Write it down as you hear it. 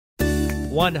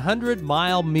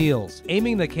100-mile meals,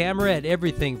 aiming the camera at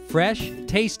everything fresh,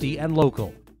 tasty, and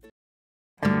local.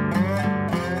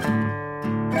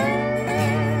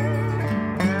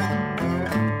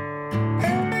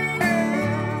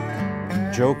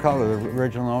 Joe Cutler, the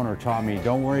original owner, taught me,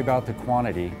 don't worry about the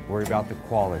quantity, worry about the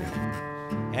quality.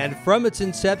 And from its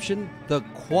inception, the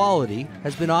quality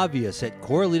has been obvious at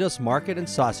Corralitos Market and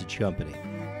Sausage Company.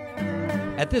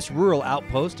 At this rural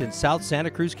outpost in South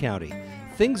Santa Cruz County,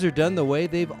 things are done the way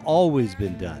they've always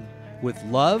been done, with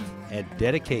love and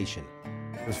dedication.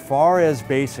 As far as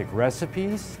basic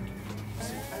recipes,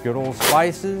 good old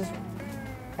spices,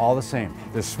 all the same.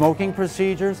 The smoking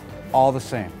procedures, all the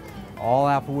same. All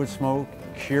applewood smoke,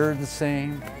 cured the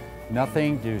same,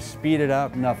 nothing to speed it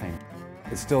up, nothing.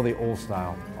 It's still the old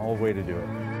style, old way to do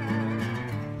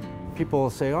it. People will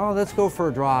say, oh, let's go for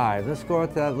a drive. Let's go out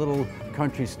to that little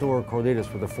country store,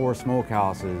 Corralitos, with the 4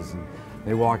 smokehouses. And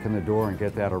they walk in the door and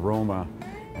get that aroma,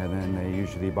 and then they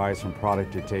usually buy some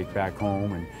product to take back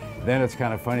home. And then it's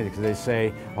kind of funny because they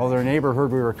say, oh, their neighbor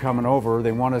heard we were coming over.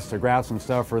 They want us to grab some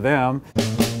stuff for them.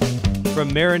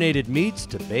 From marinated meats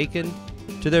to bacon,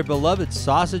 to their beloved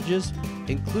sausages,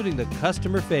 including the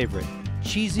customer favorite,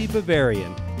 cheesy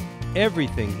Bavarian,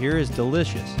 everything here is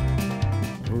delicious.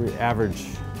 We average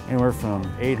anywhere from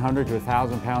 800 to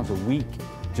 1,000 pounds a week,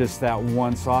 just that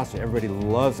one sausage. Everybody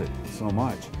loves it so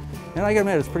much. And I gotta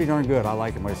admit, it's pretty darn good. I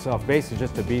like it myself. Basically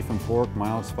just a beef and pork,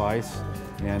 mild spice,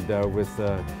 and with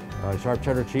sharp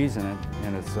cheddar cheese in it,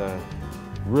 and it's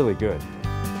really good.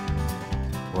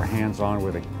 We're hands-on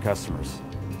with the customers.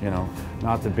 You know,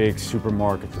 not the big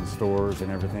supermarkets and stores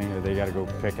and everything that they got to go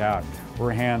pick out.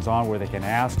 We're hands-on where they can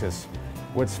ask us,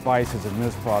 what spice is in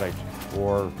this product?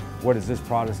 Or what does this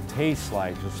product taste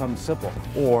like? Or something simple.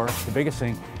 Or the biggest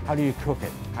thing, how do you cook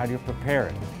it? How do you prepare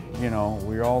it? You know,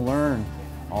 we all learn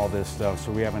all this stuff,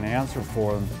 so we have an answer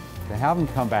for them to have them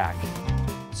come back.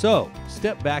 So,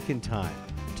 step back in time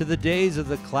to the days of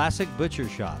the classic butcher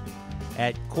shop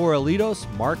at Corralitos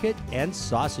Market and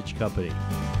Sausage Company.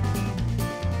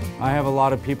 I have a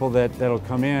lot of people that'll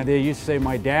come in. They used to say,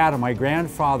 my dad and my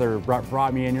grandfather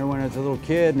brought me in here when I was a little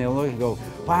kid, and they'll look and go,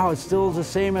 wow, it's still the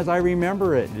same as I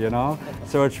remember it, you know?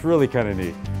 So it's really kind of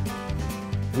neat.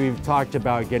 We've talked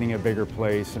about getting a bigger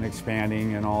place and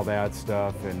expanding and all that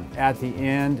stuff, and at the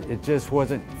end, it just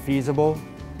wasn't feasible.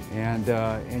 And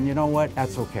you know what?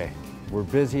 That's okay. We're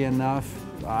busy enough.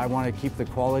 I want to keep the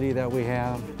quality that we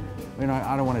have. You know,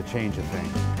 I don't want to change a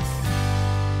thing.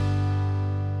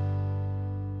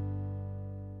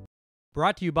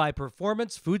 Brought to you by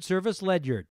Performance Food Service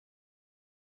Ledyard,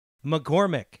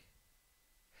 McCormick,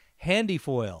 Handy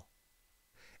Foil,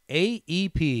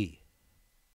 AEP.